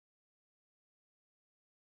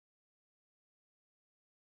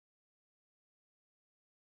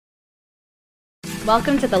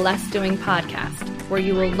Welcome to the Less Doing podcast, where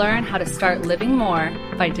you will learn how to start living more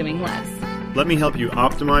by doing less. Let me help you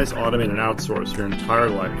optimize, automate, and outsource your entire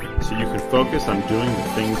life so you can focus on doing the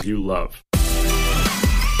things you love.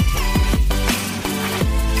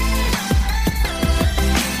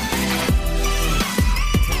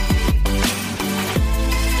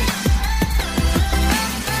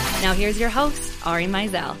 Now here's your host, Ari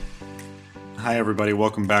Meisel. Hi, everybody.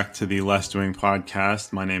 Welcome back to the Less Doing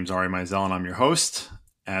podcast. My name's Ari Meisel, and I'm your host,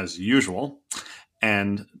 as usual.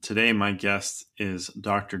 And today my guest is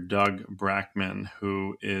Dr. Doug Brackmann,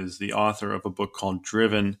 who is the author of a book called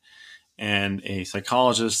Driven, and a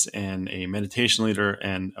psychologist and a meditation leader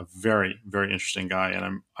and a very, very interesting guy.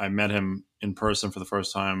 And I met him in person for the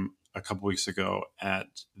first time a couple weeks ago at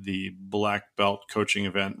the Black Belt coaching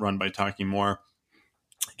event run by Taki Moore.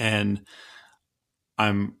 And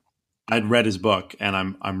I'd read his book, and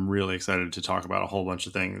I'm really excited to talk about a whole bunch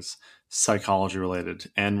of things psychology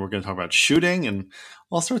related, and we're going to talk about shooting and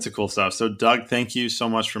all sorts of cool stuff. So, Doug, thank you so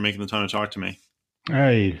much for making the time to talk to me.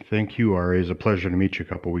 Hey, thank you, Ari. It's a pleasure to meet you a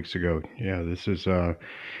couple of weeks ago. Yeah, this is,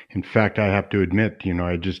 in fact, I have to admit,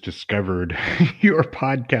 I just discovered your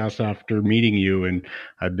podcast after meeting you, and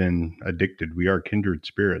I've been addicted. We are kindred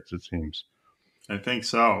spirits, it seems. I think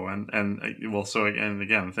so,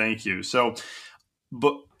 again, thank you. So,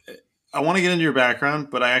 but I want to get into your background,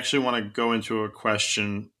 but I actually want to go into a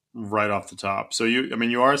question right off the top. So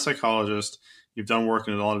you are a psychologist. You've done work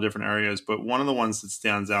in a lot of different areas, but one of the ones that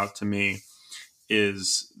stands out to me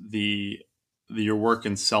is your work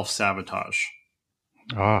in self-sabotage.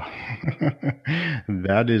 That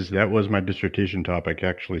was my dissertation topic,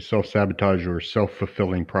 actually. Self-sabotage, or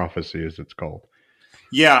self-fulfilling prophecy, as it's called.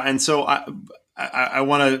 Yeah, and so I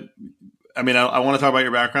want to. I want to talk about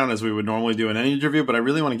your background as we would normally do in any interview, but I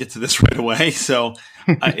really want to get to this right away. So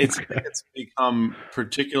it's become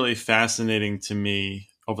particularly fascinating to me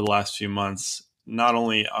over the last few months, not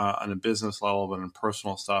only on a business level, but in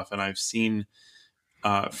personal stuff. And I've seen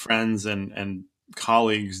friends and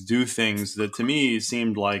colleagues do things that to me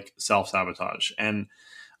seemed like self-sabotage. And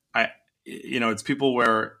it's people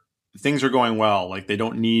where things are going well, like they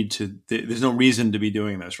don't need to, there's no reason to be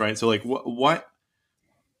doing this, right? So like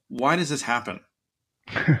why does this happen?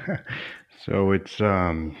 So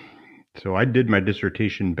I did my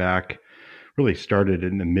dissertation really started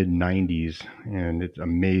in the mid 90s, and it's an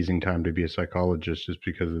amazing time to be a psychologist just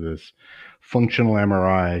because of this functional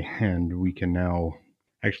MRI, and we can now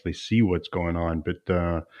actually see what's going on.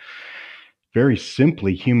 But very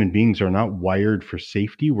simply, human beings are not wired for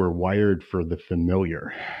safety. We're wired for the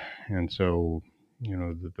familiar. And so,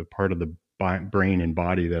 the part of the brain and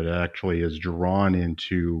body that actually is drawn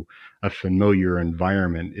into a familiar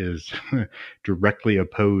environment is directly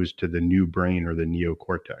opposed to the new brain, or the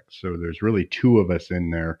neocortex. So there's really two of us in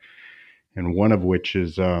there, and one of which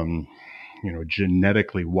is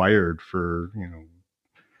genetically wired for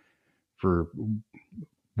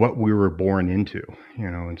what we were born into,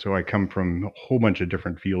 and so I come from a whole bunch of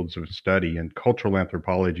different fields of study, and cultural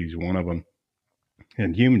anthropology is one of them.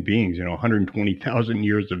 And human beings, 120,000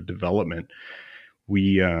 years of development,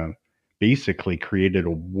 we basically created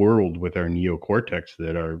a world with our neocortex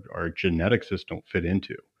that our genetics just don't fit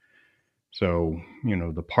into. So,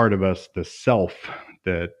 the part of us, the self,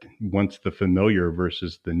 that wants the familiar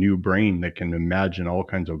versus the new brain that can imagine all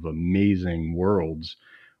kinds of amazing worlds,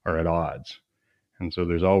 are at odds. And so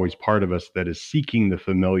there's always part of us that is seeking the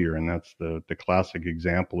familiar. And that's the classic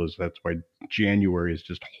example is that's why January is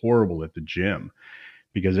just horrible at the gym,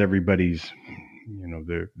 because everybody's,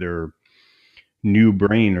 their new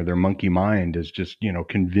brain or their monkey mind is just,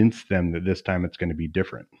 convinced them that this time it's going to be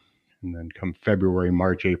different. And then come February,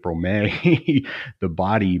 March, April, May, the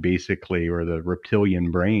body basically, or the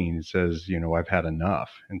reptilian brain says, I've had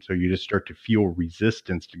enough. And so you just start to feel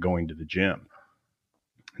resistance to going to the gym.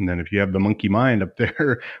 And then if you have the monkey mind up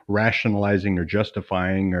there rationalizing or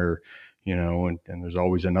justifying, or, and there's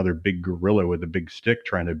always another big gorilla with a big stick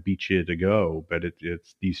trying to beat you to go. But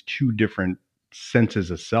it's these two different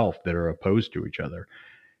senses of self that are opposed to each other.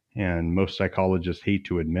 And most psychologists hate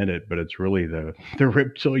to admit it, but it's really the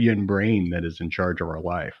reptilian brain that is in charge of our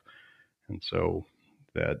life. And so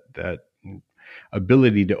that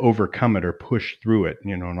ability to overcome it or push through it,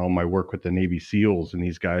 and all my work with the Navy SEALs and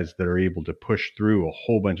these guys that are able to push through a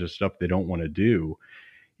whole bunch of stuff they don't want to do,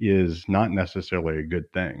 is not necessarily a good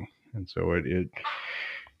thing. And so it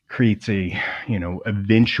creates a,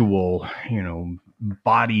 eventual,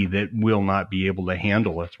 body that will not be able to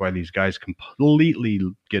handle. That's why these guys completely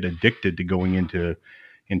get addicted to going into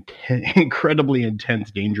incredibly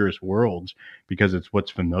intense, dangerous worlds, because it's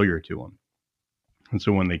what's familiar to them. And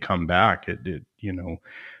so when they come back,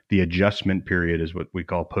 the adjustment period is what we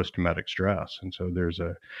call post-traumatic stress. And so there's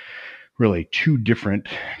really two different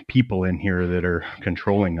people in here that are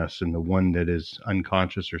controlling us, and the one that is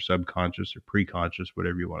unconscious or subconscious or preconscious,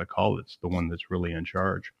 whatever you want to call it, it's the one that's really in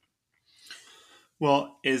charge.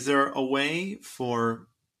 Well, is there a way for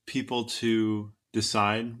people to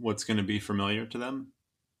decide what's going to be familiar to them?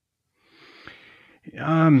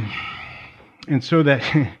 And so that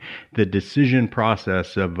the decision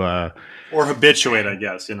process of or habituate, I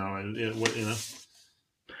guess,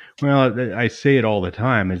 Well, I say it all the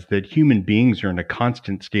time, is that human beings are in a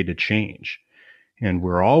constant state of change, and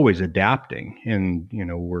we're always adapting, and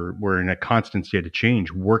we're in a constant state of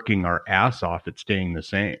change, working our ass off at staying the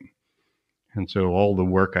same. And so all the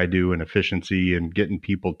work I do in efficiency and getting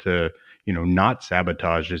people to not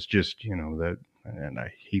sabotage is just that. And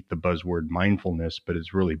I hate the buzzword mindfulness, but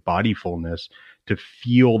it's really bodyfulness, to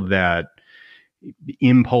feel that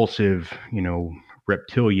impulsive,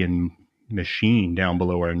 reptilian machine down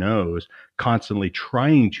below our nose, constantly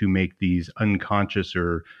trying to make these unconscious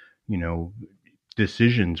or,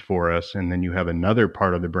 decisions for us. And then you have another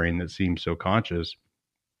part of the brain that seems so conscious,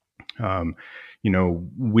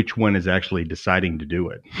 which one is actually deciding to do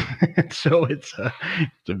it. So it's a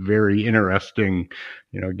very interesting,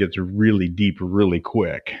 it gets really deep really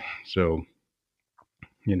quick. So,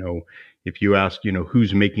 if you ask,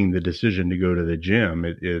 who's making the decision to go to the gym,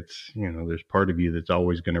 it's, there's part of you that's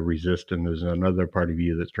always going to resist, and there's another part of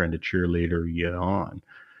you that's trying to cheerleader you on.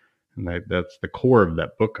 And that's the core of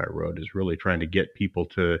that book I wrote, is really trying to get people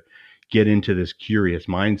to get into this curious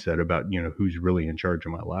mindset about, who's really in charge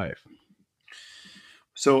of my life.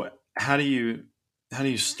 So how do you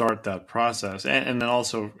start that process? And then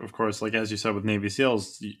also, of course, like as you said with Navy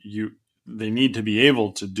SEALs, they need to be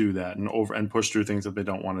able to do that and push through things that they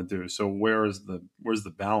don't want to do. So where's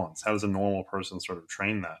the balance? How does a normal person sort of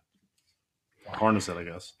train that? Harness it, I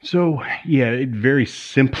guess. So yeah, it very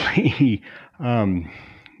simply, and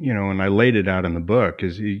I laid it out in the book,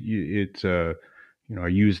 is it's I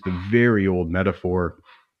use the very old metaphor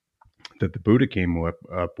that the Buddha came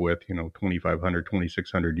up with, 2,500,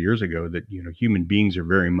 2,600 years ago, that, human beings are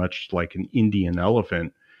very much like an Indian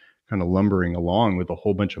elephant, kind of lumbering along with a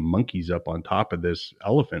whole bunch of monkeys up on top of this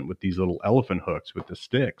elephant with these little elephant hooks with the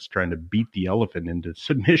sticks, trying to beat the elephant into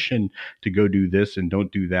submission to go do this and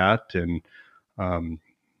don't do that. And, and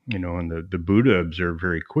the Buddha observed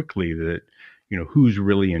very quickly that, who's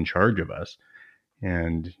really in charge of us.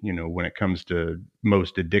 And, when it comes to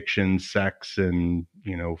most addictions, sex and,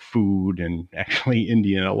 food, and actually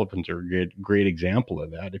Indian elephants are a great example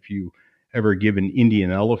of that. If you ever give an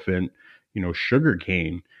Indian elephant, sugar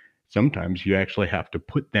cane, sometimes you actually have to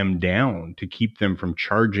put them down to keep them from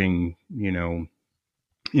charging,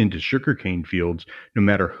 into sugarcane fields. No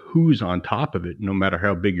matter who's on top of it, no matter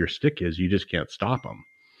how big your stick is, you just can't stop them.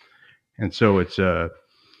 And so it's a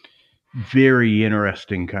very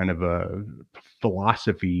interesting kind of a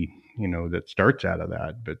philosophy, that starts out of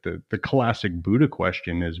that. But the classic Buddha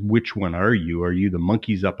question is, which one are you? Are you the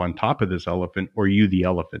monkeys up on top of this elephant, or are you the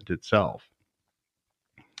elephant itself?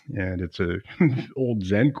 And it's a old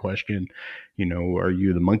Zen question, are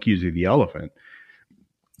you the monkeys or the elephant?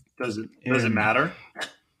 Does it matter?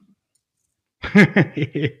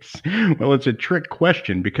 It's a trick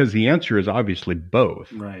question, because the answer is obviously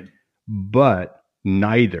both. Right. But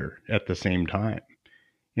neither at the same time.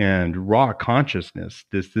 And raw consciousness,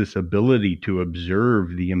 this ability to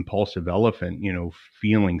observe the impulsive elephant,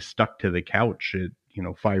 feeling stuck to the couch at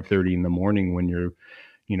 5:30 in the morning, when you're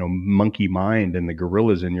monkey mind and the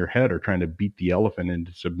gorillas in your head are trying to beat the elephant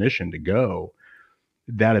into submission to go.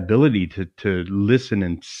 That ability to listen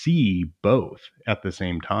and see both at the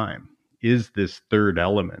same time is this third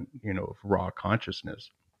element, of raw consciousness.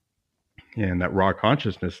 And that raw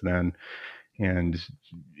consciousness then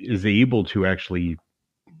is able to actually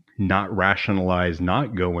not rationalize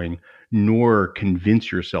not going, nor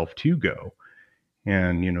convince yourself to go.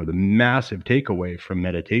 And, the massive takeaway from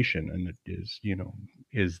meditation, and it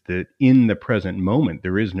is that in the present moment,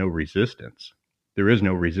 there is no resistance. There is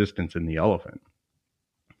no resistance in the elephant.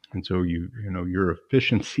 And so your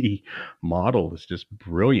efficiency model is just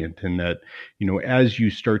brilliant in that, as you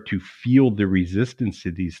start to feel the resistance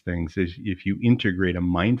to these things, if you integrate a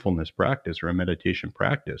mindfulness practice or a meditation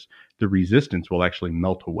practice, the resistance will actually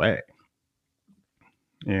melt away.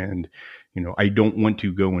 And, I don't want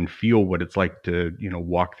to go and feel what it's like to,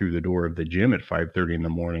 walk through the door of the gym at 5:30 in the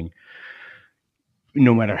morning.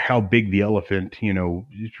 No matter how big the elephant,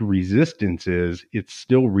 resistance is, it's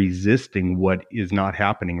still resisting what is not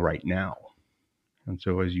happening right now. And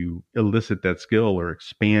so as you elicit that skill or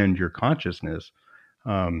expand your consciousness,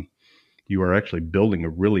 you are actually building a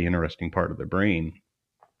really interesting part of the brain.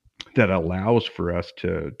 that allows for us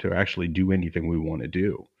to actually do anything we want to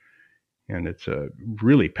do. And it's a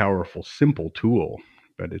really powerful, simple tool,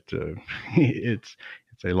 but it's a it's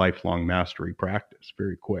a lifelong mastery practice,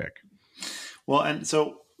 very quick. Well, and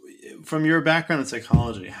so from your background in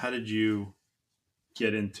psychology, how did you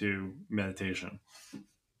get into meditation?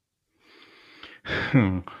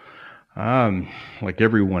 Like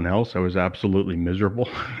everyone else, I was absolutely miserable,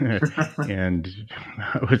 and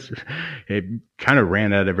it kind of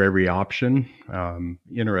ran out of every option.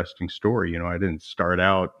 Interesting story, I didn't start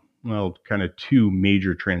out, well, kind of two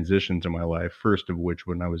major transitions in my life. First of which,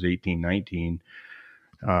 when I was 18, 19,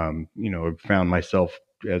 I found myself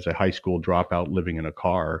as a high school dropout living in a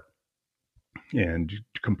car, and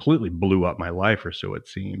completely blew up my life, or so it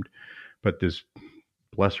seemed. But this,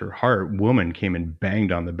 bless her heart, woman came and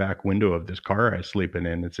banged on the back window of this car I was sleeping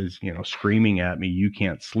in and says, screaming at me, "You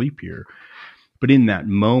can't sleep here." But in that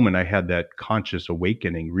moment, I had that conscious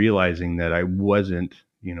awakening, realizing that I wasn't,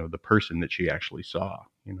 the person that she actually saw,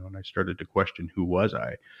 and I started to question, who was I?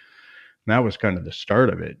 And that was kind of the start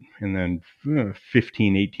of it. And then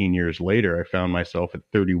 15, 18 years later, I found myself at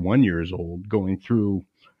 31 years old going through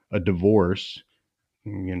a divorce,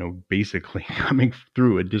 basically coming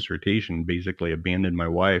through a dissertation, basically abandoned my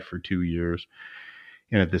wife for 2 years,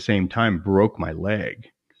 and at the same time broke my leg.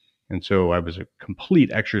 And so I was a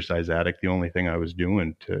complete exercise addict. The only thing I was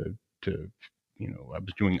doing I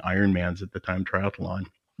was doing Ironmans at the time, triathlon,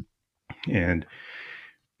 and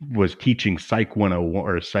was teaching Psych 101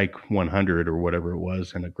 or Psych 100 or whatever it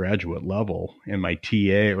was in a graduate level. And I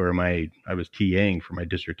was TAing for my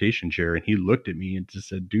dissertation chair, and he looked at me and just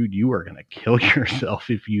said, "Dude, you are going to kill yourself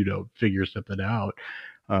if you don't figure something out."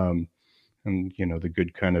 And the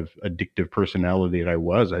good kind of addictive personality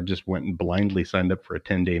that I just went and blindly signed up for a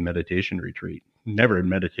 10-day meditation retreat. Never had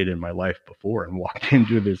meditated in my life before, and walked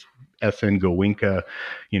into this SN Goenka,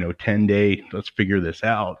 10-day, let's figure this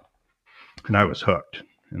out. And I was hooked.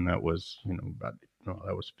 And that was,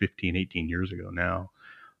 that was 15, 18 years ago now.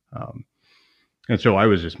 And so I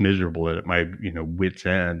was just miserable at my, wit's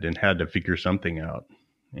end, and had to figure something out.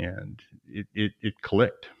 And it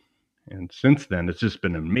clicked. And since then, it's just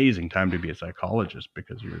been an amazing time to be a psychologist,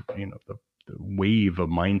 because you're, the wave of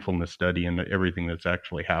mindfulness study and everything that's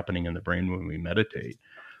actually happening in the brain when we meditate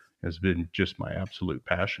has been just my absolute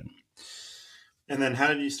passion. And then how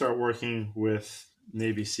did you start working with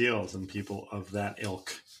Navy SEALs and people of that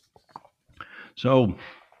ilk? So,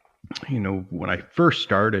 when I first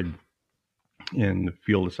started in the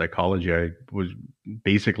field of psychology, I was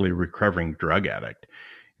basically a recovering drug addict,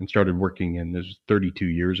 and started working this was 32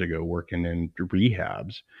 years ago, working in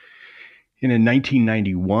rehabs. And in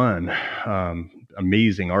 1991,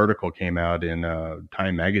 amazing article came out in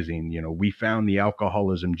Time magazine. We found the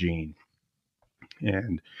alcoholism gene,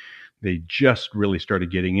 and they just really started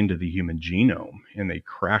getting into the human genome, and they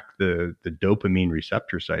cracked the dopamine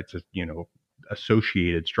receptor sites that,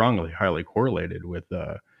 associated strongly, highly correlated with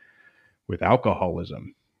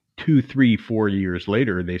alcoholism. 2, 3, 4 years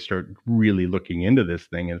later, they start really looking into this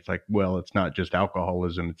thing, and it's like, well, it's not just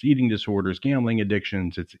alcoholism, it's eating disorders, gambling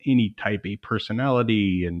addictions, it's any type A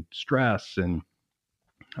personality and stress. And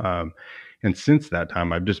since that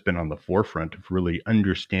time, I've just been on the forefront of really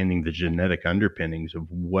understanding the genetic underpinnings of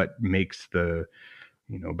what makes the,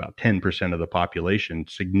 about 10% of the population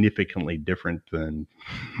significantly different than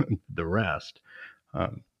the rest.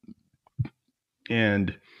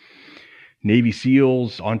 And Navy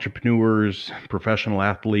SEALs, entrepreneurs, professional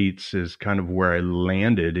athletes is kind of where I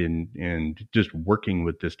landed in just working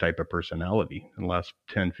with this type of personality. In the last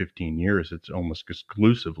 10, 15 years, it's almost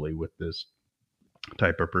exclusively with this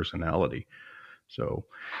type of personality. So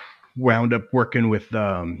wound up working with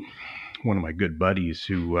one of my good buddies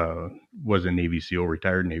who was a Navy SEAL,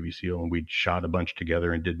 retired Navy SEAL, and we'd shot a bunch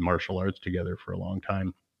together and did martial arts together for a long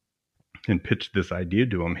time, and pitched this idea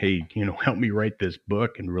to him. Hey, help me write this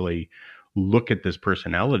book and really look at this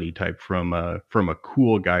personality type from a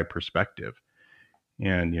cool guy perspective.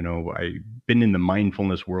 And, I've been in the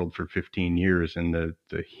mindfulness world for 15 years, and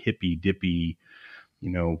the hippy dippy,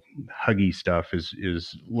 huggy stuff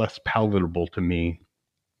is less palatable to me.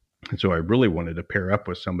 And so I really wanted to pair up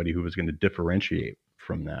with somebody who was going to differentiate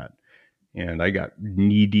from that. And I got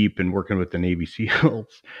knee deep in working with the Navy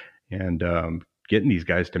SEALs and getting these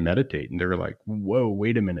guys to meditate. And they were like, whoa,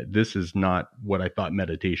 wait a minute. This is not what I thought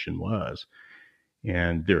meditation was.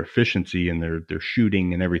 And their efficiency and their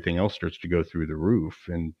shooting and everything else starts to go through the roof.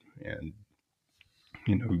 And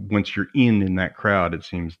once you're in that crowd, it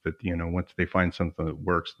seems that, once they find something that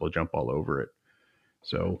works, they'll jump all over it.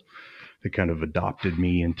 So they kind of adopted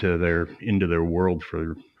me into their world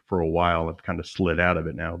for a while. I've kind of slid out of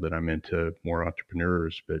it now that I'm into more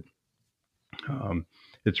entrepreneurs, but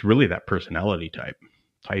It's really that personality type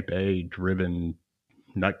A driven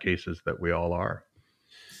nutcases that we all are.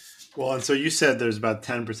 Well, and so you said there's about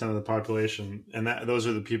 10% of the population, and those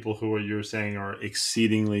are the people who you're saying are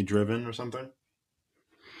exceedingly driven or something?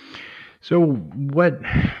 So what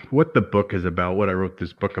the book is about, what I wrote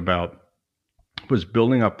this book about, was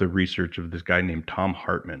building up the research of this guy named Tom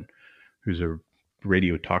Hartman, who's a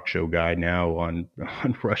radio talk show guy now on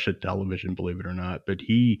Russia television, believe it or not. But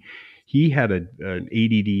he had an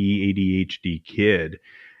ADD, ADHD kid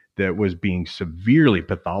that was being severely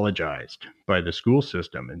pathologized by the school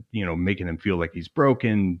system, and making him feel like he's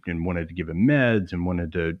broken, and wanted to give him meds, and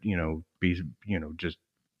wanted to be just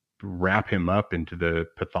wrap him up into the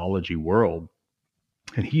pathology world.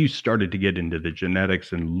 And he started to get into the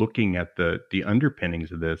genetics and looking at the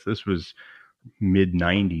underpinnings of this. This was mid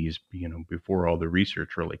 90s, before all the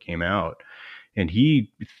research really came out. And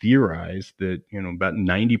he theorized that, about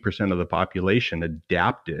 90% of the population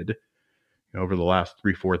adapted over the last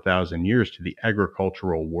 4,000 years to the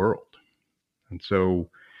agricultural world. And so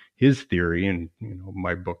his theory, and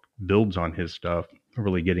my book builds on his stuff,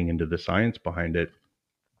 really getting into the science behind it.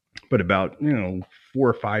 But about 4,000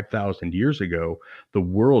 or 5,000 years ago, the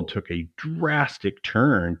world took a drastic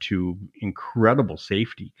turn to incredible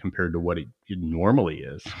safety compared to what it normally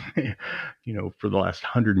is. For the last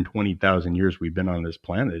 120,000 years we've been on this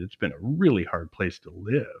planet, it's been a really hard place to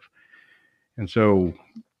live. And so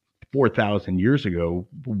 4,000 years ago,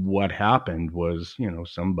 what happened was,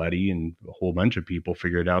 somebody and a whole bunch of people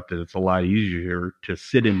figured out that it's a lot easier to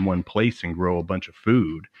sit in one place and grow a bunch of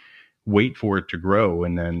food, wait for it to grow,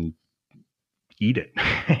 and then eat it.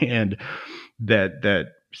 And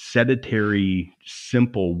that sedentary,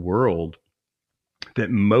 simple world that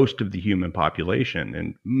most of the human population,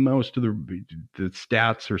 and most of the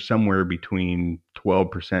stats are somewhere between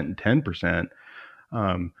 12% and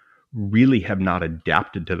 10%, really have not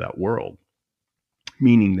adapted to that world,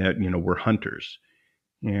 meaning that, we're hunters.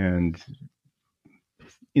 And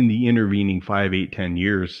in the intervening 5, 8, 10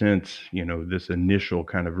 years since, this initial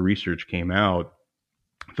kind of research came out,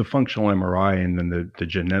 the functional MRI and then the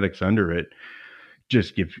genetics under it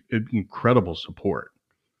just give incredible support.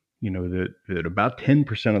 That about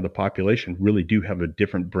 10% of the population really do have a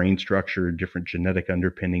different brain structure, different genetic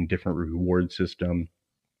underpinning, different reward system,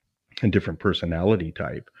 and different personality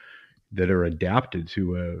type that are adapted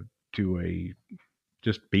to a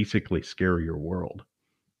just basically scarier world.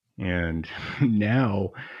 And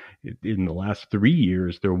now, in the last 3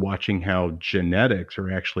 years, they're watching how genetics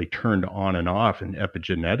are actually turned on and off and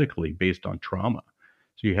epigenetically based on trauma.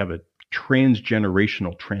 So you have a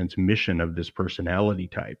transgenerational transmission of this personality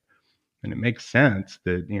type. And it makes sense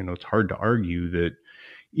that, it's hard to argue that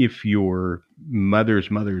if your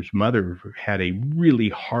mother's mother's mother had a really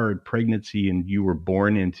hard pregnancy and you were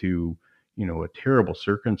born into, a terrible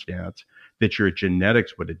circumstance, that your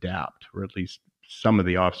genetics would adapt, or at least some of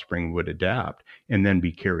the offspring would adapt and then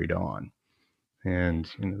be carried on. And,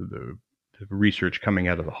 the research coming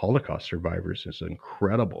out of the Holocaust survivors is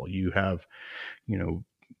incredible. You have,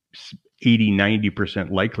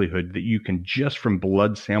 80-90% likelihood that you can, just from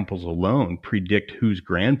blood samples alone, predict whose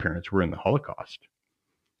grandparents were in the Holocaust,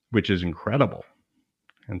 which is incredible.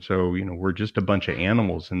 And so, we're just a bunch of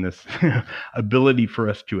animals, and this ability for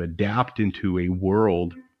us to adapt into a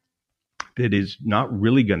world that is not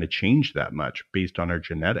really going to change that much based on our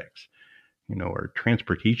genetics. Our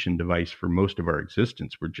transportation device for most of our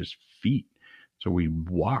existence were just feet. So we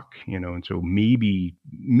walk, and so maybe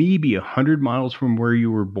 100 miles from where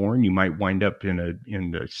you were born, you might wind up in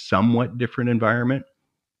a somewhat different environment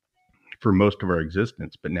for most of our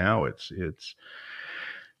existence. But now it's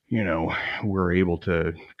we're able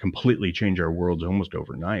to completely change our worlds almost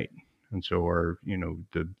overnight. And so our,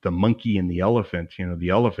 the monkey and the elephant, the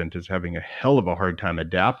elephant is having a hell of a hard time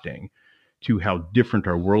adapting to how different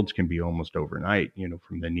our worlds can be almost overnight,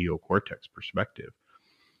 from the neocortex perspective.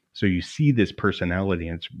 So you see this personality,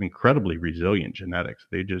 and it's incredibly resilient genetics.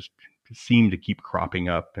 They just seem to keep cropping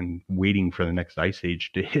up and waiting for the next ice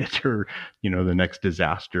age to hit, or, the next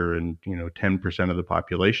disaster. And, 10% of the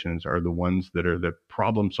populations are the ones that are the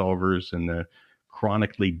problem solvers and the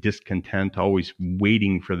chronically discontent, always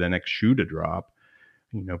waiting for the next shoe to drop,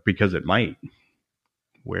 because it might,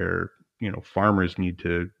 where, farmers need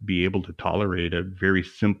to be able to tolerate a very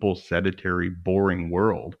simple, sedentary, boring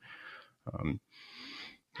world.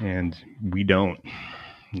 And we don't.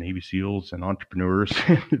 Navy SEALs and entrepreneurs,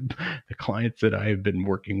 the clients that I have been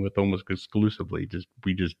working with almost exclusively,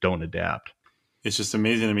 we just don't adapt. It's just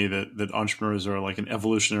amazing to me that entrepreneurs are like an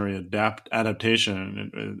evolutionary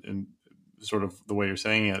adaptation and sort of the way you're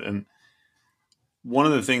saying it. And one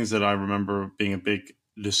of the things that I remember being a big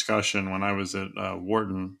discussion when I was at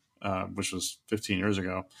Wharton, which was 15 years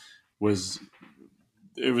ago, was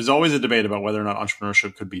it was always a debate about whether or not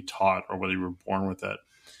entrepreneurship could be taught or whether you were born with it.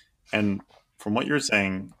 And from what you're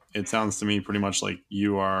saying, it sounds to me pretty much like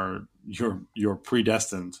you're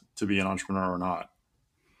predestined to be an entrepreneur or not.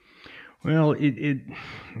 Well,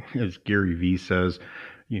 as Gary Vee says,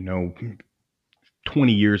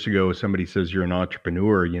 20 years ago, somebody says you're an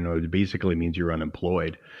entrepreneur, it basically means you're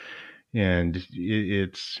unemployed. And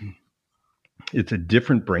it's a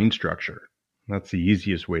different brain structure. That's the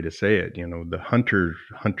easiest way to say it. The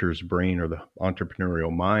hunter's brain, or the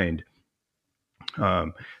entrepreneurial mind,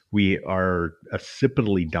 we are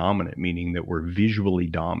occipitally dominant, meaning that we're visually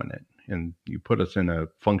dominant. And you put us in a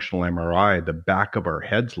functional MRI, the back of our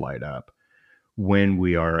heads light up when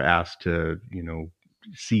we are asked to,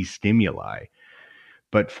 see stimuli.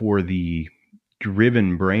 But for the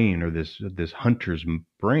driven brain, or this hunter's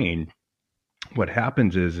brain, what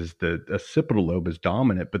happens is the occipital lobe is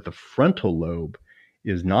dominant, but the frontal lobe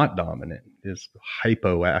is not dominant, is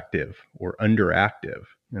hypoactive or underactive.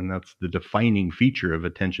 And that's the defining feature of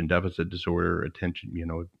attention deficit disorder, ADD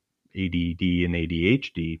and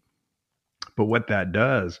ADHD. But what that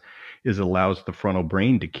does is allows the frontal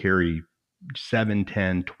brain to carry 7,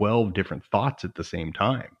 10, 12 different thoughts at the same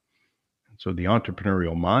time. So the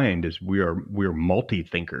entrepreneurial mind is we're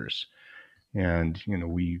multi-thinkers. And,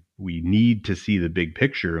 we need to see the big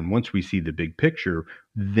picture. And once we see the big picture,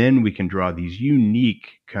 then we can draw these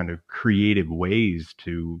unique kind of creative ways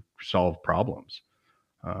to solve problems.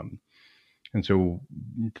 And so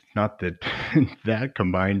not that that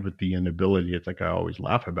combined with the inability, it's like I always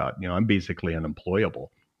laugh about, I'm basically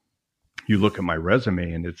unemployable. You look at my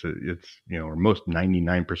resume, and it's or most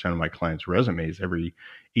 99% of my clients' resumes, every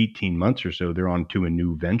 18 months or so, they're on to a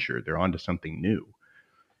new venture. They're on to something new.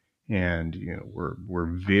 And, we're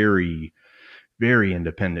very, very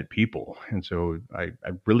independent people. And so I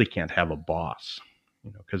really can't have a boss,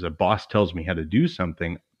 because a boss tells me how to do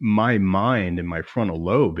something. My mind and my frontal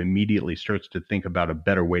lobe immediately starts to think about a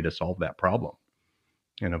better way to solve that problem.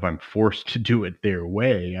 And if I'm forced to do it their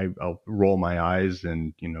way, I'll roll my eyes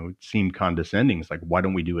and, seem condescending. It's like, why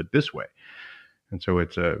don't we do it this way? And so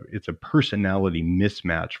it's a personality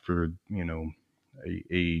mismatch for,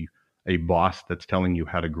 a boss that's telling you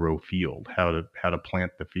how to grow field, how to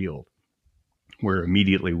plant the field, where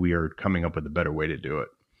immediately we are coming up with a better way to do it.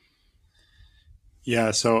 Yeah.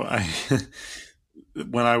 So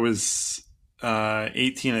when I was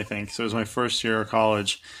 18, I think, so it was my first year of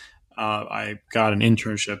college, I got an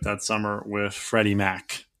internship that summer with Freddie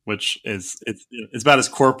Mac, which it's about as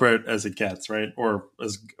corporate as it gets, right? Or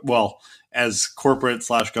as corporate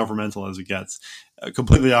 / governmental as it gets.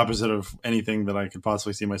 Completely opposite of anything that I could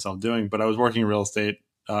possibly see myself doing. But I was working in real estate,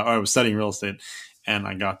 or I was studying real estate, and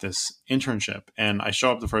I got this internship. And I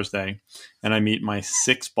show up the first day, and I meet my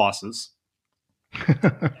 6 bosses.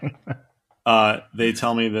 They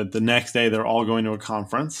tell me that the next day they're all going to a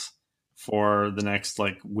conference for the next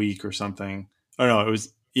week or something. Oh no, it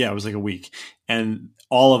was like a week. And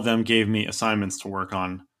all of them gave me assignments to work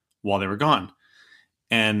on while they were gone.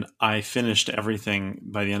 And I finished everything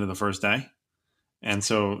by the end of the first day. And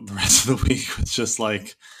so the rest of the week was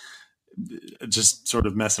just sort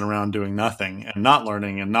of messing around, doing nothing and not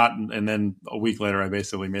learning and then a week later I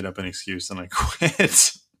basically made up an excuse and I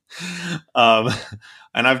quit. And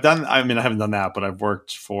I haven't done that, but I've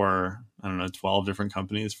worked for, 12 different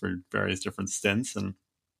companies for various different stints, and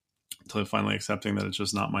until finally accepting that it's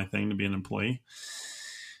just not my thing to be an employee.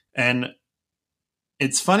 And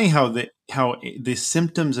it's funny how the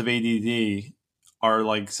symptoms of ADD are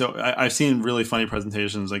I've seen really funny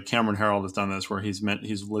presentations, like Cameron Herold has done this, where he's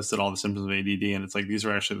listed all the symptoms of ADD, and it's like, these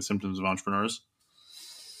are actually the symptoms of entrepreneurs.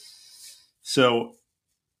 So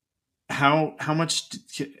how much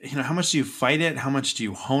do you fight it? How much do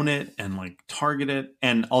you hone it and target it?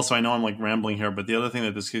 And also, I know I'm rambling here, but the other thing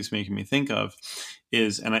that this keeps making me think of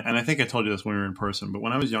is, and I think I told you this when we were in person, but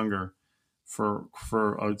when I was younger, for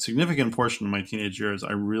a significant portion of my teenage years,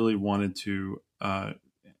 I really wanted to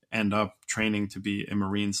end up training to be a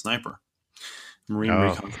Marine sniper,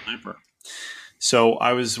 recon sniper. So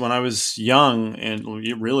when I was young, and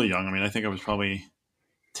really young, I think I was probably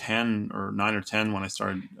 9 or 10 when I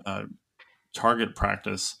started target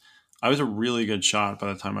practice. I was a really good shot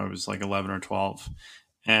by the time I was 11 or 12.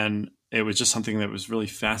 And it was just something that was really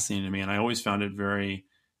fascinating to me. And I always found it very,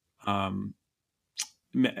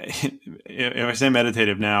 if I say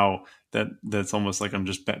meditative now, that's almost like I'm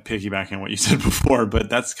just piggybacking on what you said before, but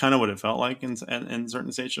that's kind of what it felt like in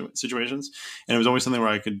certain situations. And it was always something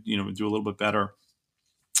where I could, do a little bit better.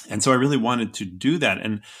 And so I really wanted to do that.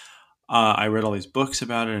 And I read all these books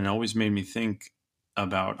about it, and it always made me think,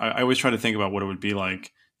 I always try to think about what it would be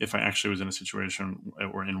like if I actually was in a situation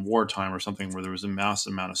or in wartime or something where there was a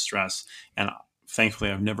massive amount of stress. And thankfully,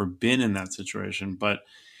 I've never been in that situation, but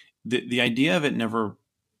the idea of it never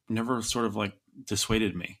sort of like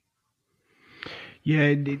dissuaded me.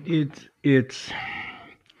 Yeah, it's,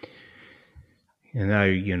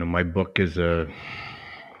 and my book is a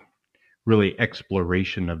really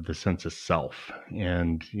exploration of the sense of self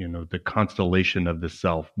and, the constellation of the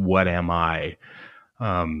self. What am I?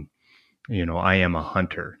 I am a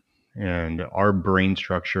hunter, and our brain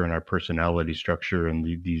structure and our personality structure and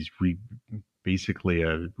basically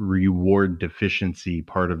a reward deficiency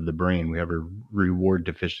part of the brain. We have a reward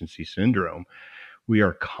deficiency syndrome. We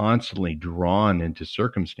are constantly drawn into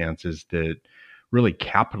circumstances that really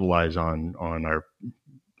capitalize on our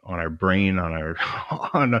brain, on our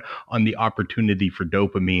on the opportunity for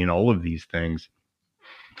dopamine, all of these things,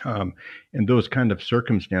 and those kind of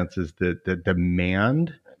circumstances that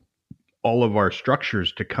demand all of our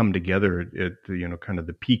structures to come together at the, kind of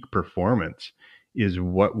the peak performance is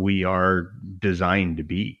what we are designed to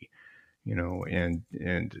be. And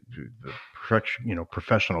the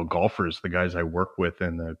professional golfers, the guys I work with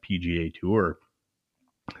in the PGA Tour,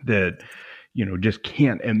 that just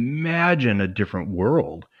can't imagine a different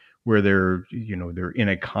world where they're in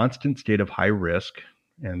a constant state of high risk,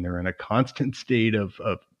 and they're in a constant state of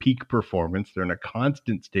peak performance. They're in a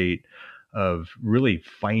constant state of really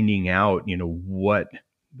finding out what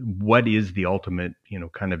is the ultimate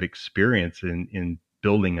kind of experience in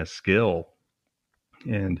building a skill.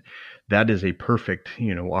 And that is a perfect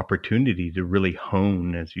opportunity to really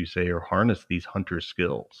hone, as you say, or harness these hunter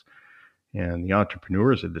skills. And the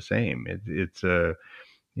entrepreneurs are the same. It's a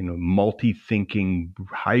multi-thinking,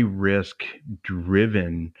 high-risk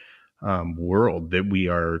driven world that we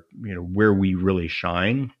are, where we really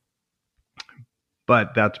shine.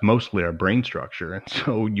 But that's mostly our brain structure. And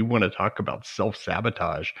so you want to talk about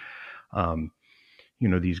self-sabotage.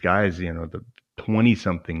 These guys, the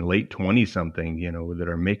 20-something, late 20-something, that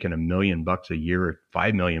are making $1 million a year or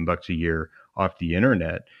 $5 million a year off the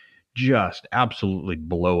internet, just absolutely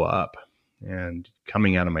blow up. And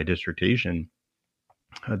coming out of my dissertation,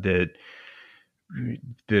 that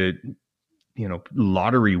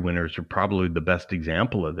lottery winners are probably the best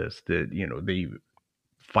example of this. That they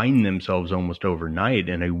find themselves almost overnight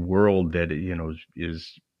in a world that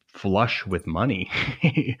is flush with money,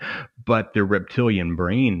 but their reptilian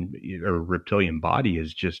brain or reptilian body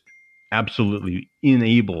is just absolutely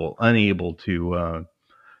unable to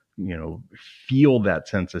feel that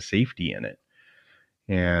sense of safety in it,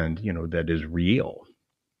 and that is real.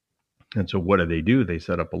 And so what do? They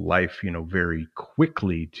set up a life very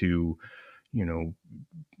quickly to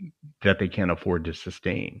that they can't afford to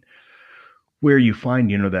sustain. Where you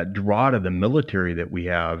find, that draw to the military that we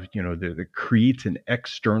have, that creates an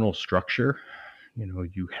external structure.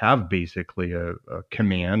 You have basically a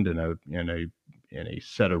command and a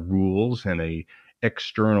set of rules and a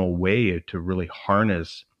external way to really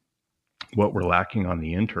harness what we're lacking on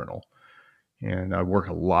the internal. And I work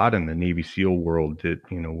a lot in the Navy SEAL world that,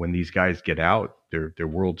 when these guys get out, their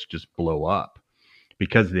worlds just blow up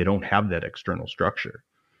because they don't have that external structure.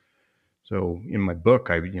 So in my book,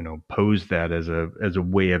 I pose that as a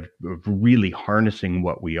way of really harnessing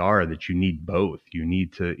what we are, that you need both. You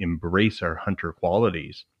need to embrace our hunter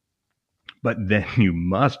qualities, but then you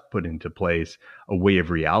must put into place a way of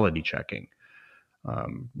reality checking.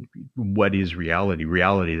 What is reality?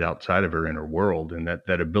 Reality is outside of our inner world, and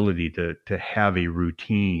that ability to have a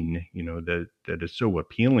routine, that is so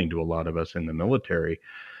appealing to a lot of us in the military.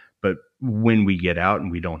 But when we get out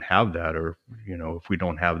and we don't have that, or, if we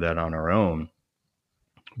don't have that on our own,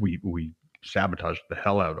 we sabotage the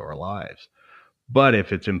hell out of our lives. But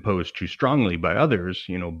if it's imposed too strongly by others,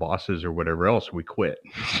 bosses or whatever else, we quit.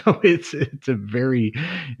 So it's a very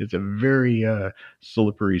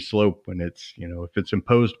slippery slope when it's, if it's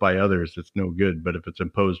imposed by others, it's no good. But if it's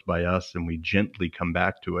imposed by us and we gently come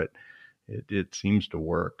back to it, it seems to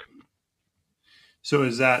work. So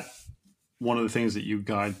is that one of the things that you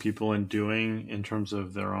guide people in doing in terms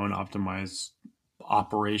of their own optimized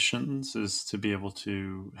operations, is to be able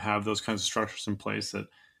to have those kinds of structures in place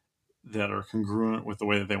that are congruent with the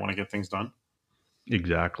way that they want to get things done?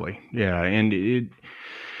 Exactly. Yeah. And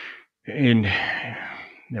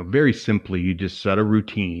very simply, you just set a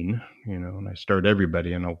routine, and I start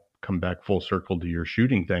everybody, and I'll come back full circle to your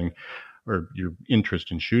shooting thing, or your interest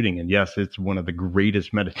in shooting. And yes, it's one of the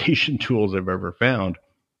greatest meditation tools I've ever found.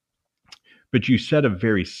 But you set a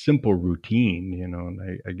very simple routine,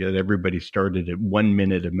 and I get everybody started at 1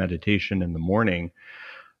 minute of meditation in the morning,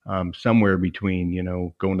 somewhere between,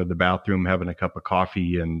 going to the bathroom, having a cup of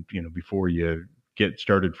coffee, and, before you get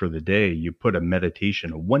started for the day, you put a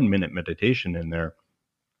 1-minute meditation in there.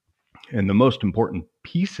 And the most important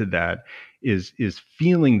piece of that is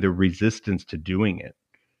feeling the resistance to doing it.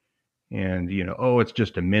 And, oh, it's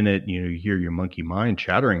just a minute, you hear your monkey mind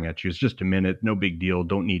chattering at you. It's just a minute, no big deal,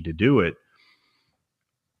 don't need to do it.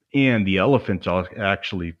 And the elephant's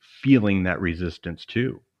actually feeling that resistance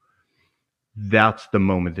too. That's the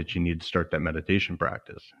moment that you need to start that meditation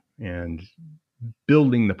practice, and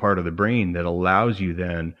building the part of the brain that allows you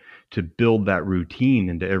then to build that routine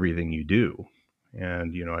into everything you do.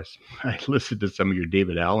 And, I listened to some of your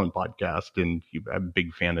David Allen podcast, and I'm a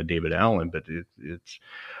big fan of David Allen, but it's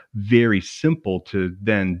very simple to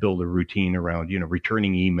then build a routine around,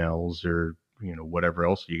 returning emails or, whatever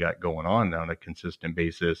else you got going on a consistent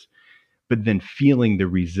basis, but then feeling the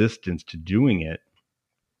resistance to doing it,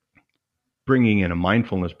 bringing in a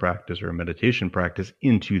mindfulness practice or a meditation practice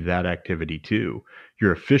into that activity too.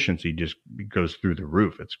 Your efficiency just goes through the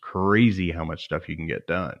roof. It's crazy how much stuff you can get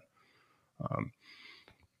done.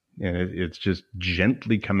 And it's just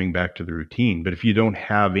gently coming back to the routine. But if you don't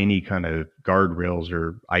have any kind of guardrails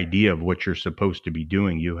or idea of what you're supposed to be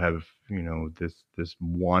doing, you have, this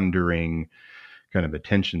wandering kind of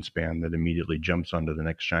attention span that immediately jumps onto the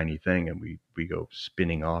next shiny thing, and we go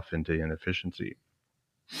spinning off into inefficiency.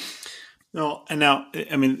 No, and now,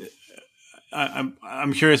 I mean,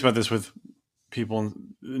 I'm curious about this with people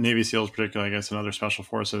in Navy SEALs, particularly, I guess, and other special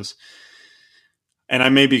forces. And I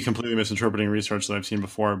may be completely misinterpreting research that I've seen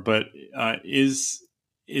before, but is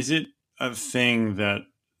it a thing that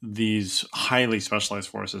these highly specialized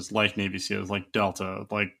forces, like Navy SEALs, like Delta,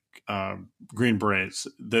 like Green Berets,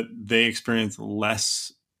 that they experience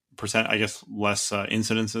less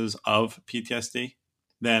incidences of PTSD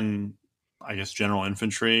than, I guess, general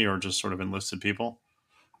infantry or just sort of enlisted people?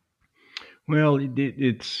 Well, I'm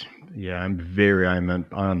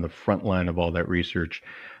on the front line of all that research.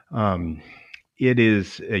 It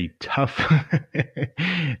is a tough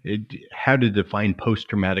how to define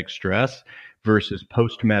post-traumatic stress versus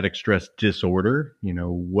post-traumatic stress disorder.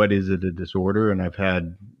 What is it, a disorder? And I've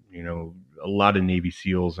had, a lot of Navy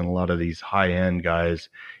SEALs and a lot of these high-end guys,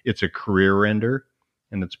 it's a career ender.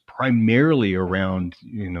 And it's primarily around,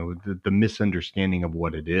 the misunderstanding of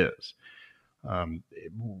what it is.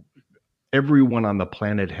 Everyone on the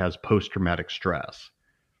planet has post-traumatic stress.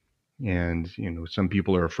 And, some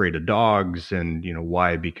people are afraid of dogs, and,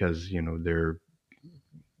 why? Because, their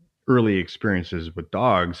early experiences with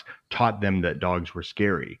dogs taught them that dogs were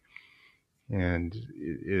scary. And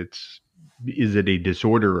is it a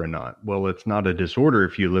disorder or not? Well, it's not a disorder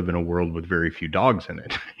if you live in a world with very few dogs in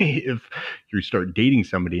it. If you start dating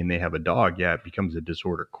somebody and they have a dog, yeah, it becomes a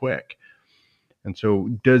disorder quick. And so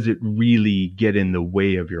does it really get in the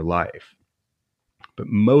way of your life? But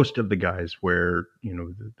most of the guys where,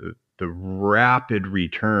 the rapid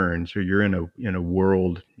return, so you're in a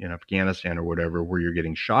world in Afghanistan or whatever, where you're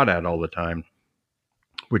getting shot at all the time,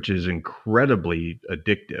 which is incredibly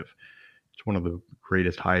addictive. It's one of the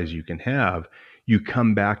greatest highs you can have. You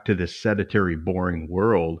come back to this sedentary, boring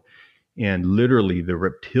world, and literally the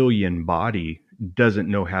reptilian body doesn't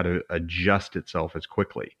know how to adjust itself as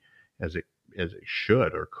quickly as it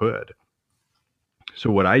should or could. So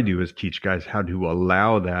what I do is teach guys how to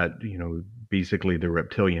allow that, basically the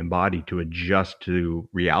reptilian body to adjust to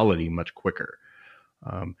reality much quicker.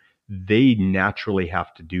 They naturally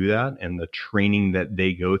have to do that, and the training that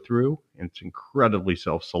they go through, and it's incredibly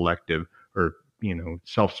self-selective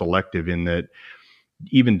in that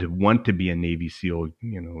even to want to be a Navy SEAL,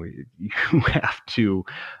 you have to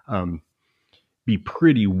be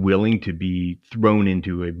pretty willing to be thrown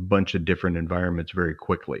into a bunch of different environments very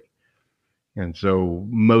quickly. And so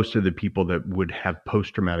most of the people that would have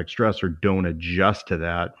post-traumatic stress or don't adjust to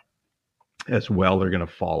that as well, they're going to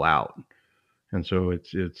fall out. And so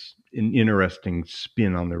it's an interesting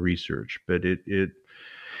spin on the research, but these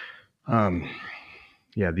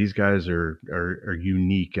guys are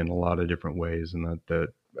unique in a lot of different ways, and that the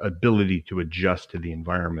ability to adjust to the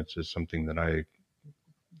environments is something that I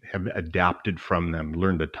have adapted from them,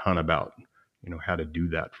 learned a ton about, how to do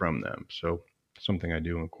that from them. So something I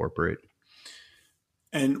do incorporate.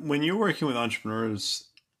 And when you're working with entrepreneurs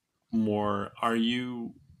more, are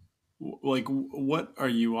you like, what are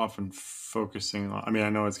you often focusing on? I mean, I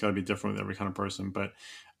know it's got to be different with every kind of person, but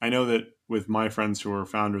I know that with my friends who are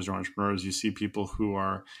founders or entrepreneurs, you see people who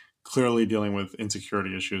are clearly dealing with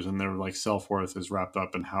insecurity issues, and their like self-worth is wrapped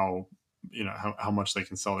up in how much they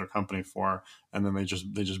can sell their company for. And then they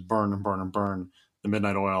just burn and burn and burn the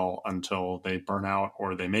midnight oil until they burn out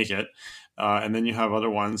or they make it. And then you have other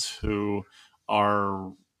ones who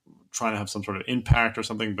are trying to have some sort of impact or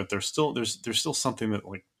something, but there's still something that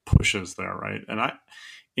like pushes there, right? And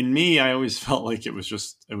in me, I always felt like it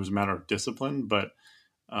was a matter of discipline, but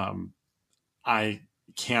um, I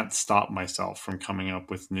can't stop myself from coming up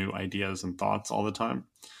with new ideas and thoughts all the time.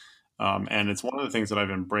 And it's one of the things that I've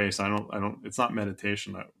embraced. It's not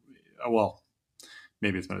meditation. Well,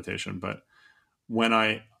 maybe it's meditation, but when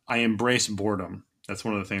I embrace boredom, that's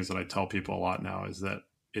one of the things that I tell people a lot now, is that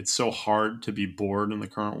it's so hard to be bored in the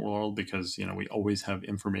current world because, we always have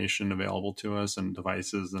information available to us and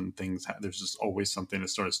devices and things. There's just always something to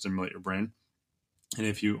sort of stimulate your brain. And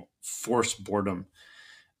if you force boredom,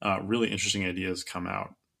 really interesting ideas come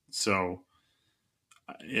out. So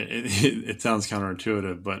it sounds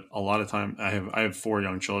counterintuitive, but a lot of time I have 4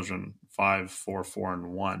 young children, 5, 4, 4,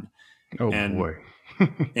 and 1. Oh And boy.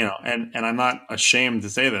 and I'm not ashamed to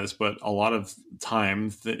say this, but a lot of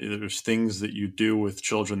times there's things that you do with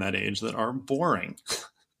children that age that are boring.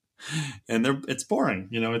 And it's boring.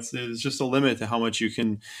 It's just a limit to how much you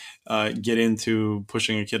can get into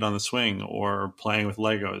pushing a kid on the swing or playing with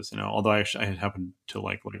Legos. Although I happen to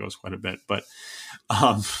like Legos quite a bit, but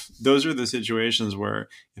those are the situations where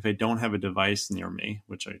if I don't have a device near me,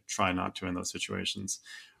 which I try not to in those situations,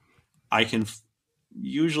 I can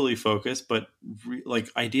usually focus, but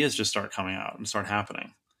ideas just start coming out and start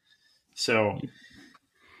happening. So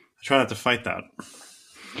I try not to fight that.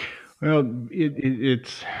 Well,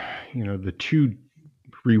 it's the two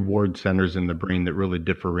reward centers in the brain that really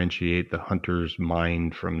differentiate the hunter's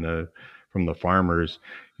mind from the farmer's.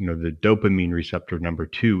 The dopamine receptor number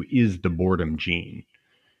 2 is the boredom gene,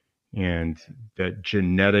 and that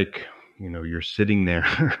genetic. You're sitting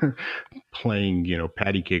there playing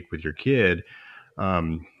patty cake with your kid.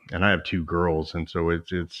 And I have 2 girls, and so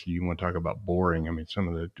it's you want to talk about boring. I mean, some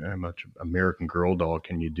of the how much American Girl doll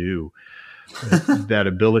can you do? That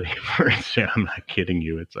ability for it. I'm not kidding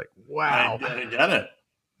you. It's like, wow. I get it.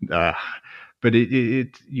 But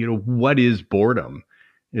it what is boredom?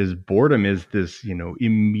 Boredom is this,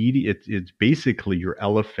 immediate. It's basically your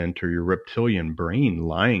elephant or your reptilian brain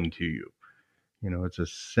lying to you. It's a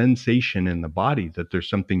sensation in the body that there's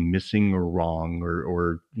something missing or wrong,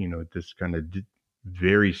 or this kind of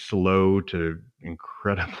very slow to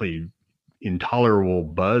incredibly intolerable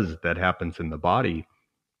buzz that happens in the body,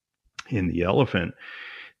 in the elephant,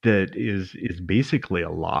 that is basically a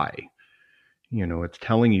lie. It's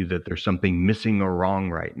telling you that there's something missing or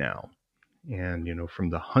wrong right now. And, from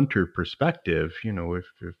the hunter perspective, if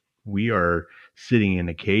we are sitting in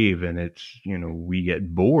a cave and it's, we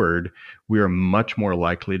get bored, we are much more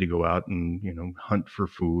likely to go out and, hunt for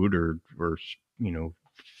food or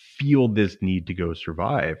feel this need to go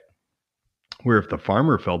survive. Where if the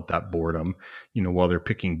farmer felt that boredom, while they're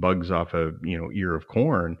picking bugs off a, ear of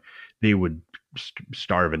corn, they would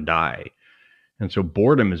starve and die. And so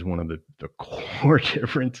boredom is one of the core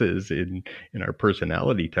differences in our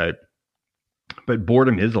personality type. But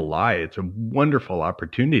boredom is a lie. It's a wonderful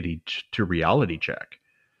opportunity to reality check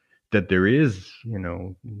that there is,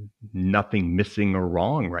 nothing missing or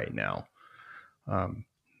wrong right now.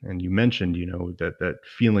 And you mentioned, that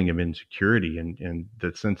feeling of insecurity and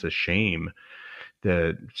that sense of shame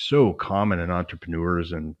that's so common in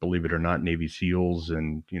entrepreneurs and, believe it or not, Navy SEALs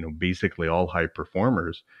and, basically all high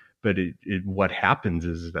performers. But what happens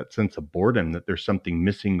is that sense of boredom, that there's something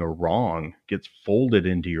missing or wrong, gets folded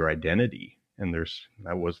into your identity. And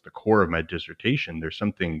that was the core of my dissertation. There's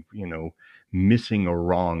something, missing or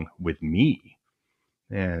wrong with me.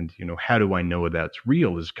 And, how do I know that's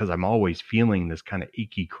real? Is because I'm always feeling this kind of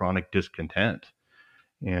achy, chronic discontent.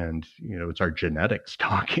 And, it's our genetics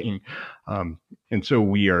talking. And so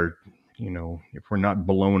we are, if we're not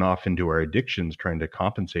blown off into our addictions trying to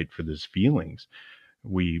compensate for these feelings,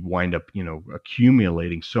 we wind up,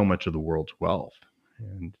 accumulating so much of the world's wealth.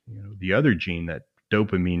 And, the other gene, that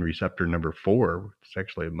dopamine receptor number 4, it's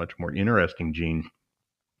actually a much more interesting gene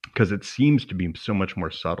because it seems to be so much more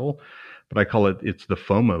subtle, but I call it's the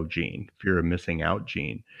FOMO gene, fear of missing out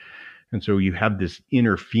gene. And so you have this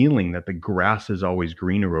inner feeling that the grass is always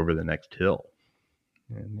greener over the next hill.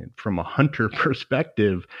 And from a hunter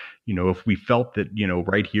perspective, if we felt that,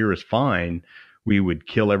 right here is fine, we would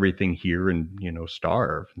kill everything here and,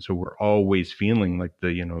 starve. And so we're always feeling like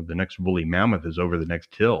the next woolly mammoth is over the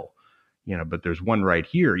next hill, but there's one right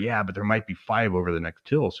here. Yeah, but there might be 5 over the next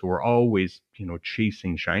hill. So we're always,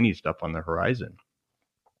 chasing shiny stuff on the horizon.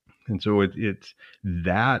 And so it's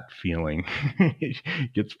that feeling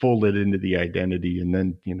gets folded into the identity. And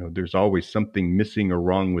then, there's always something missing or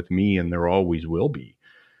wrong with me, and there always will be.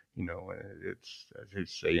 It's, as I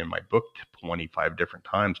say in my book, 25 different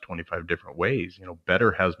times, 25 different ways,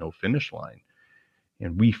 better has no finish line.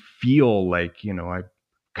 And we feel like,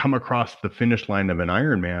 come across the finish line of an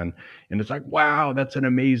Ironman, and it's like, wow, that's an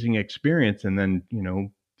amazing experience. And then,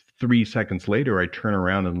 3 seconds later, I turn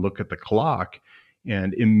around and look at the clock,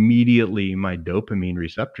 and immediately my dopamine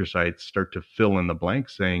receptor sites start to fill in the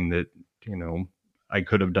blanks saying that, I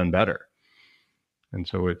could have done better. And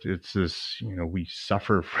so it's this, we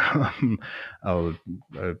suffer from a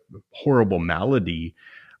horrible malady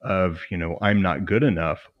of, I'm not good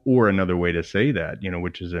enough, or another way to say that,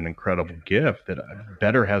 which is an incredible gift, that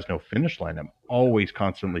better has no finish line. I'm always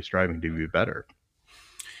constantly striving to be better.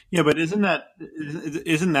 Yeah, but isn't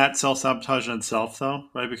that self-sabotage in itself, though,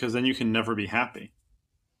 right? Because then you can never be happy.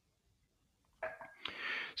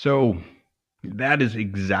 So that is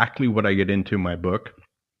exactly what I get into in my book,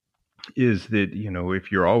 is that,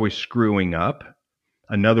 if you're always screwing up,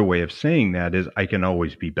 another way of saying that is I can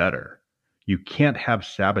always be better. You can't have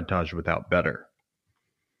sabotage without better.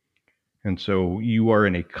 And so you are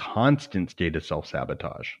in a constant state of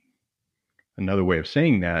self-sabotage. Another way of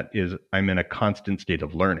saying that is I'm in a constant state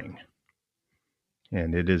of learning.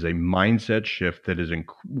 And it is a mindset shift that is,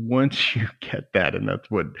 once you get that, and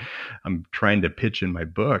that's what I'm trying to pitch in my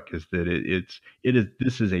book, is that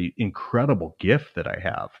this is a incredible gift that I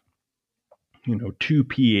have. 2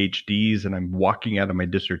 PhDs, and I'm walking out of my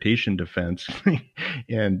dissertation defense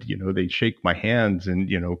and, they shake my hands and,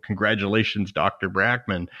 congratulations, Dr.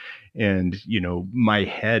 Brackmann. And,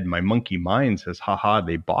 my monkey mind says, haha,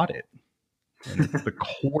 they bought it. And it's the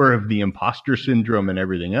core of the imposter syndrome and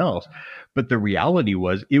everything else. But the reality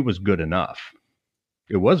was, it was good enough.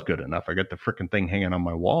 It was good enough. I got the freaking thing hanging on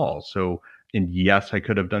my wall. So, and yes, I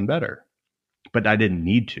could have done better, but I didn't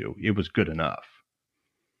need to. It was good enough.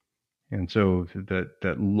 And so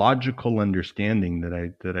that logical understanding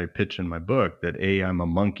that I pitch in my book, that A, I'm a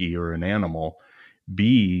monkey or an animal,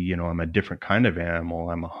 B, I'm a different kind of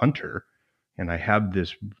animal, I'm a hunter, and I have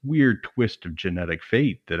this weird twist of genetic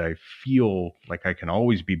fate that I feel like I can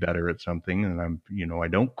always be better at something, and I'm, I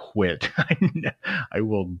don't quit. I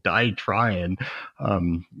will die trying.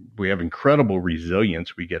 We have incredible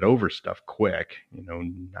resilience. We get over stuff quick.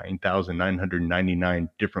 9,999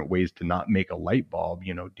 different ways to not make a light bulb.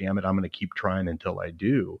 Damn it, I'm going to keep trying until I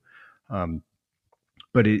do.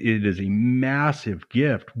 But it is a massive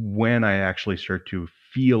gift when I actually start to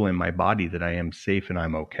feel in my body that I am safe and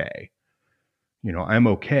I'm okay. I'm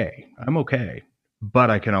okay, but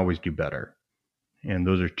I can always do better. And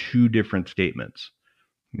those are two different statements.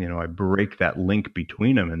 I break that link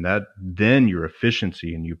between them, and then your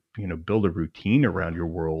efficiency, and you build a routine around your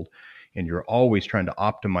world, and you're always trying to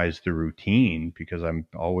optimize the routine, because I'm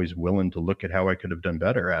always willing to look at how I could have done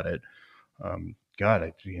better at it.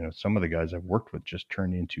 God, some of the guys I've worked with just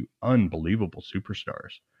turned into unbelievable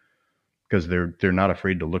superstars because they're not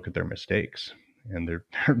afraid to look at their mistakes, and they're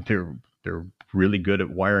really good at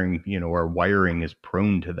wiring. Our wiring is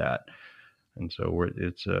prone to that. And so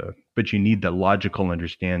but you need the logical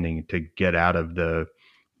understanding to get out of the,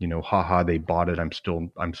 haha, they bought it, I'm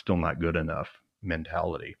still not good enough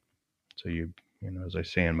mentality. So as I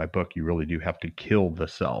say in my book, you really do have to kill the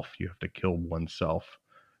self. You have to kill oneself.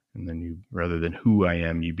 And then rather than who I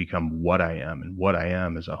am, you become what I am. And what I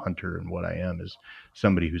am is a hunter, and what I am is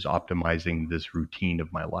somebody who's optimizing this routine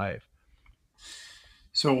of my life.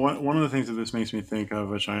 So one of the things that this makes me think of,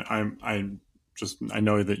 which I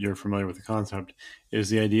know that you're familiar with the concept, is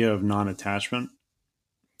the idea of non-attachment.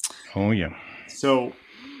 Oh yeah. So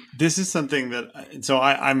this is something that,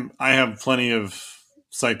 I have plenty of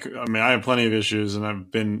I have plenty of issues, and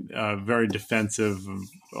I've been very defensive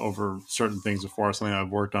over certain things before, something I've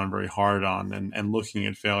worked on very hard on, and looking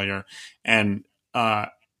at failure. And I've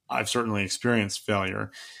certainly experienced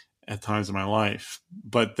failure at times in my life.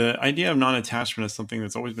 But the idea of non-attachment is something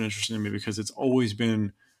that's always been interesting to me, because it's always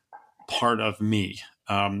been part of me,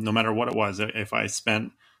 no matter what it was. If I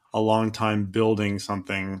spent a long time building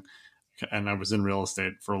something, and I was in real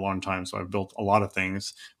estate for a long time, so I've built a lot of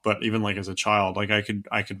things, but even like as a child, like I could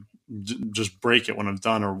just break it when I'm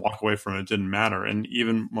done, or walk away from it. It didn't matter. And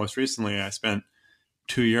even most recently, I spent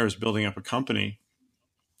 2 years building up a company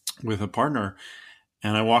with a partner,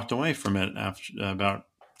 and I walked away from it after about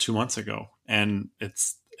 2 months ago. And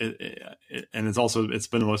it's been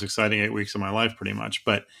the most exciting 8 weeks of my life, pretty much.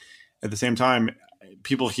 But at the same time,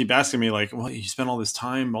 people keep asking me, like, well, you spent all this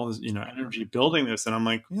time, all this, energy building this. And I'm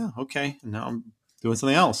like, yeah, okay. And now I'm doing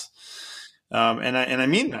something else. And I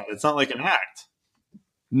mean that. It's not like an act.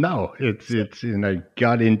 No,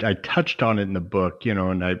 and I touched on it in the book,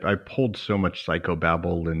 and I pulled so much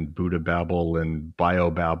psychobabble and Buddha babble and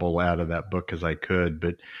biobabble out of that book as I could.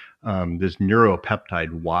 But this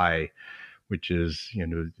neuropeptide Y, which is,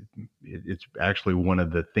 it's actually one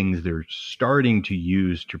of the things they're starting to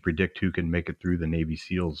use to predict who can make it through the Navy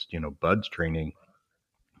SEALs, BUDS training.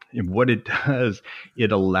 And what it does,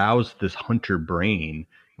 it allows this hunter brain,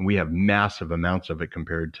 and we have massive amounts of it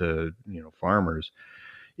compared to, farmers.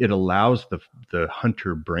 It allows the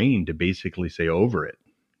hunter brain to basically say over it,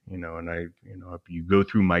 and if you go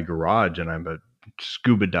through my garage and I'm a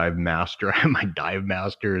scuba dive master, I'm my dive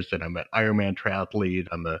masters, and I'm an Ironman triathlete,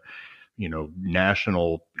 I'm a,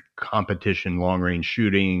 national competition long range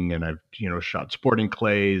shooting, and I've, shot sporting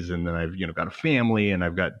clays, and then I've, got a family, and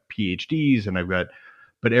I've got PhDs, and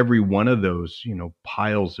but every one of those,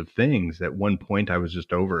 piles of things, at one point I was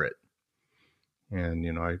just over it. And,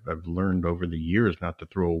 I've learned over the years not to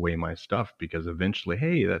throw away my stuff, because eventually,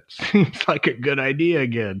 hey, that seems like a good idea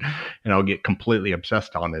again. And I'll get completely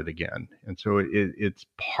obsessed on it again. And so it's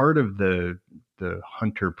part of the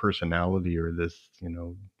hunter personality, or this,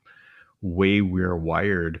 way we're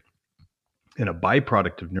wired. And a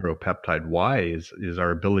byproduct of neuropeptide Y is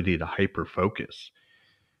our ability to hyper focus.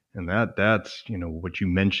 And that's, what you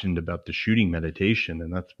mentioned about the shooting meditation.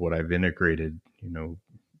 And that's what I've integrated,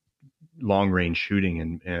 long range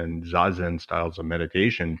shooting and Zazen styles of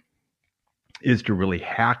meditation, is to really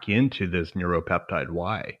hack into this neuropeptide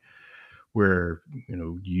Y, where,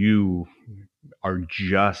 you are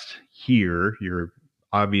just here. You're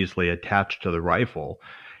obviously attached to the rifle,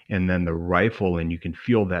 and then the rifle, and you can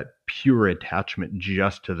feel that pure attachment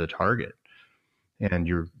just to the target. And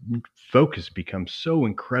your focus becomes so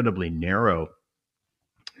incredibly narrow,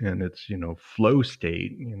 and it's, flow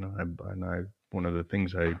state, one of the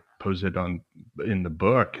things I posed on in the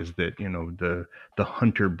book is that, the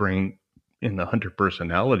hunter brain and the hunter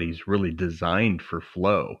personality is really designed for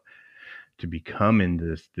flow, to become in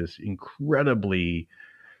this incredibly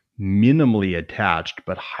minimally attached,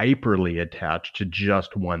 but hyperly attached to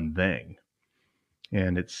just one thing.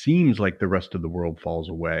 And it seems like the rest of the world falls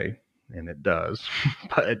away, and it does,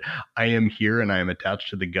 but I am here and I am attached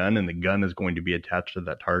to the gun, and the gun is going to be attached to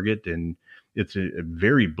that target. And it's a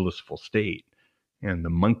very blissful state. And the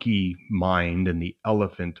monkey mind and the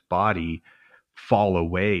elephant body fall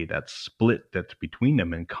away, that split that's between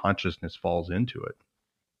them, and consciousness falls into it.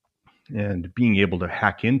 And being able to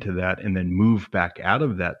hack into that and then move back out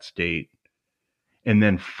of that state and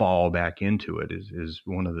then fall back into it is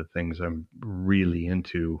one of the things I'm really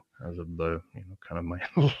into as of the, kind of my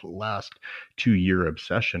last 2-year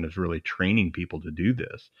obsession, is really training people to do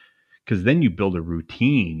this. Because then you build a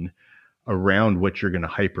routine around what you're going to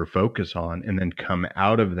hyper focus on, and then come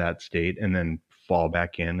out of that state and then fall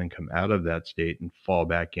back in, and come out of that state and fall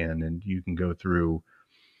back in. And you can go through,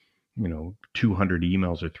 200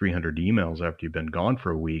 emails or 300 emails after you've been gone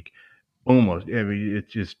for a week. Almost, I mean,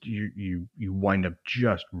 it's just, you wind up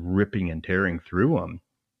just ripping and tearing through them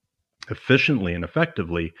efficiently and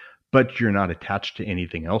effectively, but you're not attached to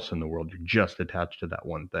anything else in the world. You're just attached to that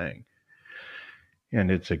one thing. And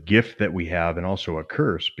it's a gift that we have, and also a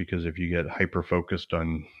curse, because if you get hyper focused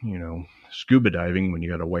on, scuba diving when you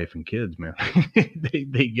got a wife and kids, man,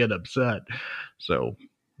 they get upset. So,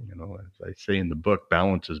 as I say in the book,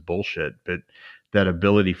 balance is bullshit. But that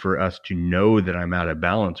ability for us to know that I'm out of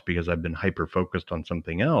balance because I've been hyper focused on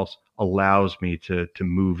something else allows me to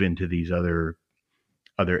move into these other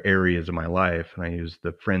areas of my life. And I use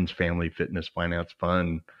the friends, family, fitness, finance,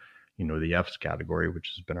 fun, the F's category,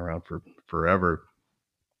 which has been around for forever,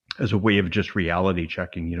 as a way of just reality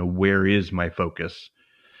checking, where is my focus,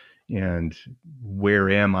 and where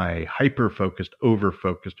am I hyper focused, over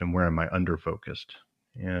focused, and where am I under focused?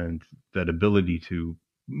 And that ability to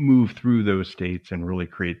move through those states and really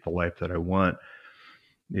create the life that I want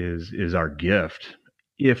is our gift,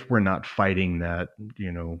 if we're not fighting that,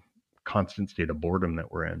 constant state of boredom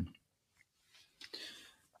that we're in.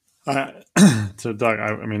 So Doug,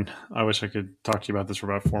 I wish I could talk to you about this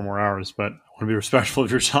for about 4 more hours, but I want to be respectful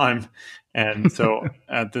of your time. And so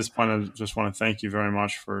at this point, I just want to thank you very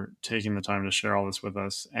much for taking the time to share all this with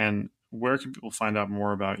us. And where can people find out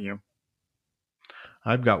more about you?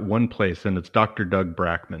 I've got one place, and it's Dr. Doug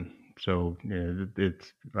Brackmann. So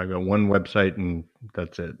I got one website, and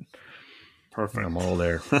that's it. Perfect. I'm all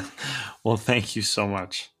there. Well, thank you so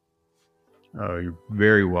much. Oh, you're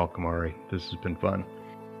very welcome, Ari. This has been fun.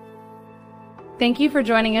 Thank you for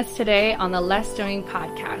joining us today on the Less Doing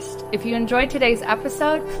podcast. If you enjoyed today's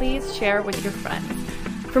episode, please share with your friends.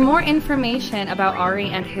 For more information about Ari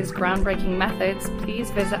and his groundbreaking methods, please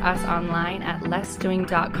visit us online at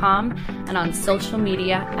lessdoing.com and on social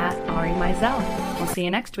media at Ari Mizell. We'll see you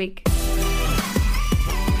next week.